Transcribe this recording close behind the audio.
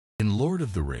In Lord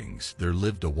of the Rings, there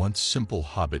lived a once simple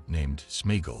hobbit named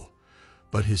Sméagol,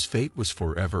 but his fate was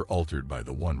forever altered by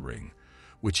the One Ring,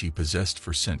 which he possessed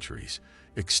for centuries,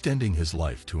 extending his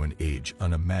life to an age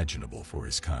unimaginable for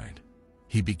his kind.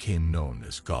 He became known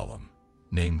as Gollum,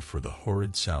 named for the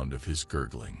horrid sound of his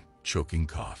gurgling, choking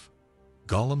cough.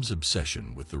 Gollum's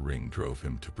obsession with the ring drove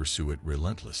him to pursue it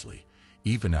relentlessly,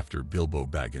 even after Bilbo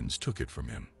Baggins took it from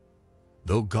him.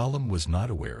 Though Gollum was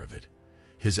not aware of it,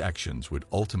 his actions would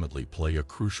ultimately play a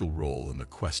crucial role in the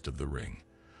quest of the ring,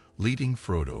 leading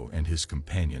Frodo and his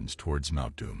companions towards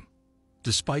Mount Doom.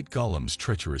 Despite Gollum's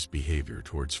treacherous behavior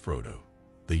towards Frodo,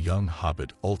 the young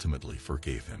hobbit ultimately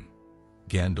forgave him.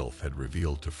 Gandalf had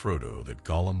revealed to Frodo that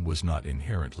Gollum was not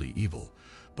inherently evil,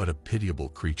 but a pitiable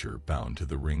creature bound to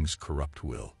the ring's corrupt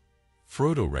will.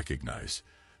 Frodo recognized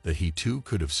that he too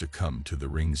could have succumbed to the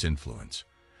ring's influence,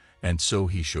 and so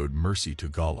he showed mercy to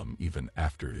Gollum even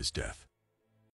after his death.